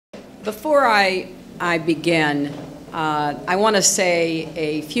Before I begin, I want to say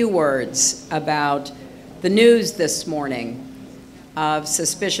a few words about the news this morning of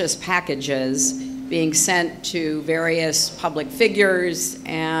suspicious packages being sent to various public figures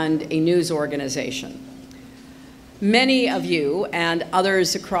and a news organization. Many of you and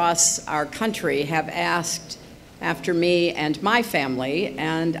others across our country have asked after me and my family,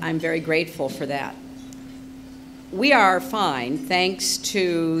 and I'm very grateful for that. We are fine, thanks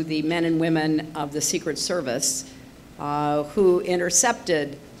to the men and women of the Secret Service who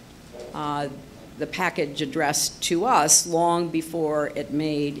intercepted the package addressed to us long before it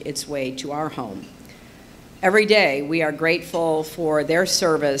made its way to our home. Every day, we are grateful for their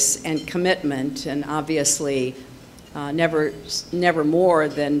service and commitment, and obviously, never more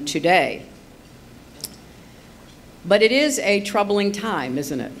than today. But it is a troubling time,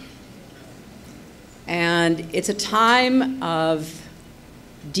 isn't it? And it's a time of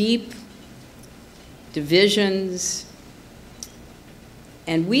deep divisions,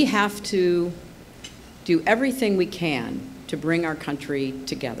 and we have to do everything we can to bring our country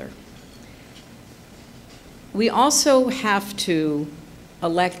together. We also have to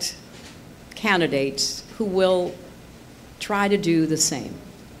elect candidates who will try to do the same,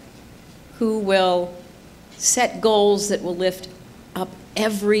 who will set goals that will lift up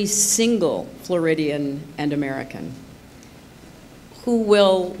every single Floridian and American, who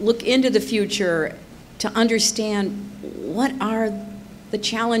will look into the future to understand what are the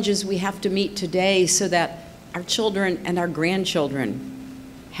challenges we have to meet today so that our children and our grandchildren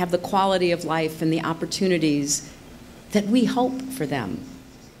have the quality of life and the opportunities that we hope for them.